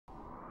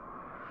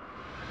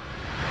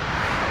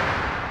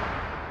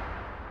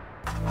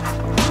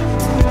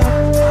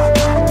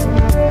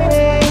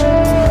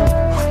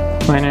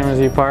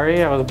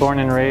Yupari. I was born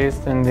and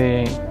raised in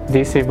the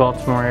DC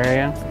Baltimore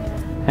area,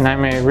 and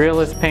I'm a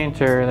realist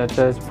painter that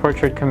does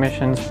portrait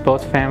commissions,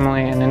 both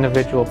family and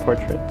individual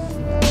portraits.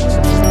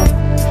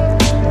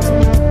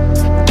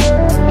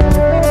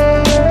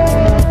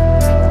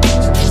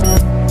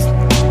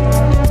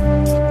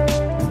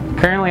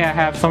 Currently I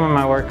have some of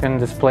my work on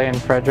display in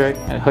Frederick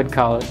at Hood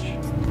College.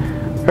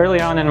 Early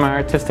on in my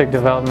artistic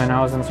development,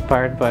 I was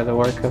inspired by the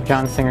work of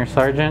John Singer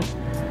Sargent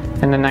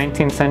in the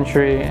 19th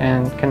century,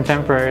 and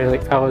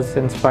contemporarily I was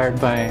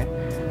inspired by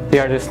the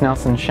artist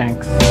Nelson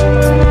Shanks.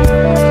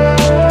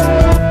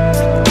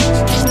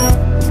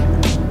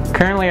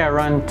 Currently I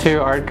run two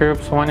art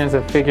groups. One is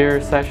a figure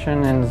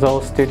session in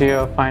Zoll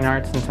Studio of Fine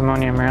Arts in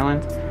Timonium,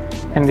 Maryland,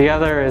 and the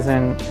other is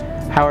in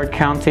Howard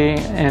County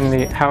in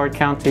the Howard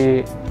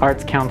County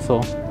Arts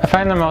Council. I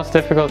find the most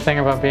difficult thing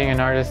about being an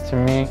artist, to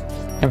me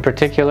in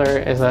particular,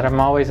 is that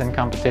I'm always in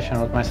competition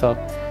with myself.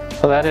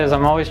 So that is,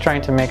 I'm always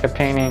trying to make a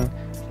painting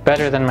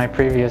better than my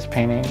previous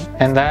painting,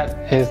 and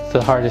that is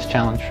the hardest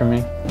challenge for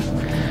me.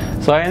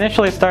 So I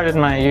initially started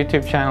my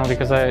YouTube channel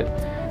because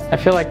I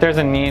feel like there's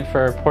a need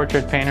for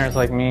portrait painters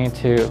like me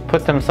to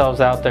put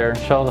themselves out there and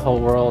show the whole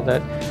world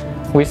that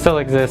we still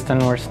exist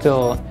and we're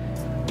still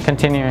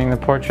continuing the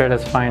portrait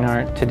as fine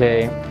art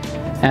today.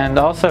 And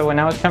also, when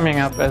I was coming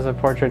up as a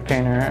portrait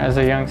painter, as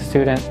a young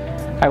student,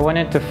 I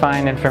wanted to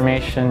find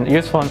information,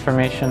 useful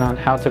information on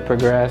how to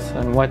progress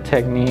and what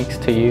techniques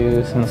to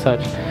use and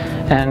such.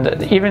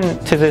 And even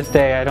to this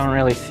day, I don't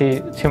really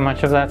see too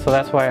much of that, so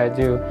that's why I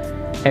do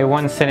a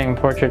one-sitting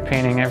portrait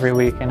painting every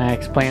week, and I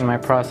explain my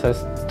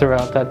process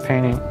throughout that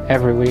painting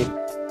every week.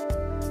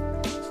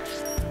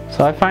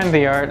 So I find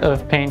the art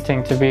of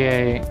painting to be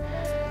a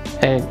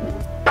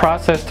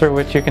process through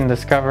which you can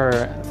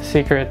discover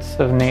secrets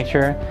of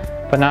nature,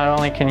 but not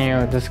only can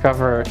you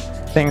discover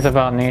things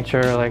about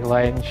nature like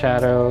light and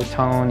shadow,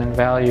 tone and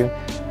value,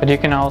 but you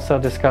can also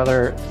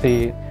discover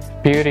the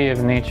beauty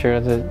of nature,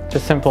 the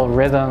simple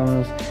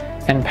rhythms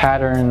and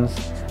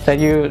patterns that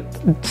you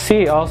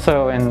see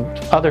also in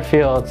other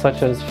fields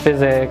such as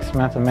physics,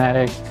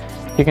 mathematics.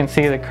 You can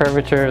see the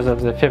curvatures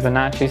of the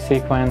Fibonacci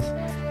sequence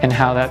and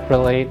how that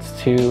relates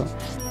to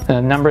the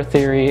number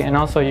theory, and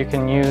also you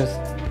can use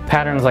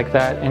patterns like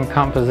that in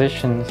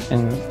compositions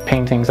in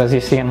paintings, as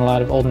you see in a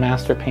lot of old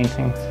master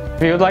paintings.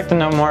 If you would like to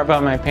know more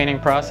about my painting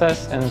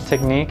process and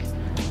technique,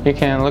 you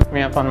can look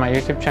me up on my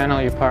YouTube channel,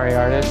 Yupari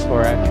Artist,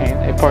 where I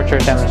paint a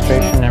portrait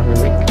demonstration every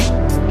week.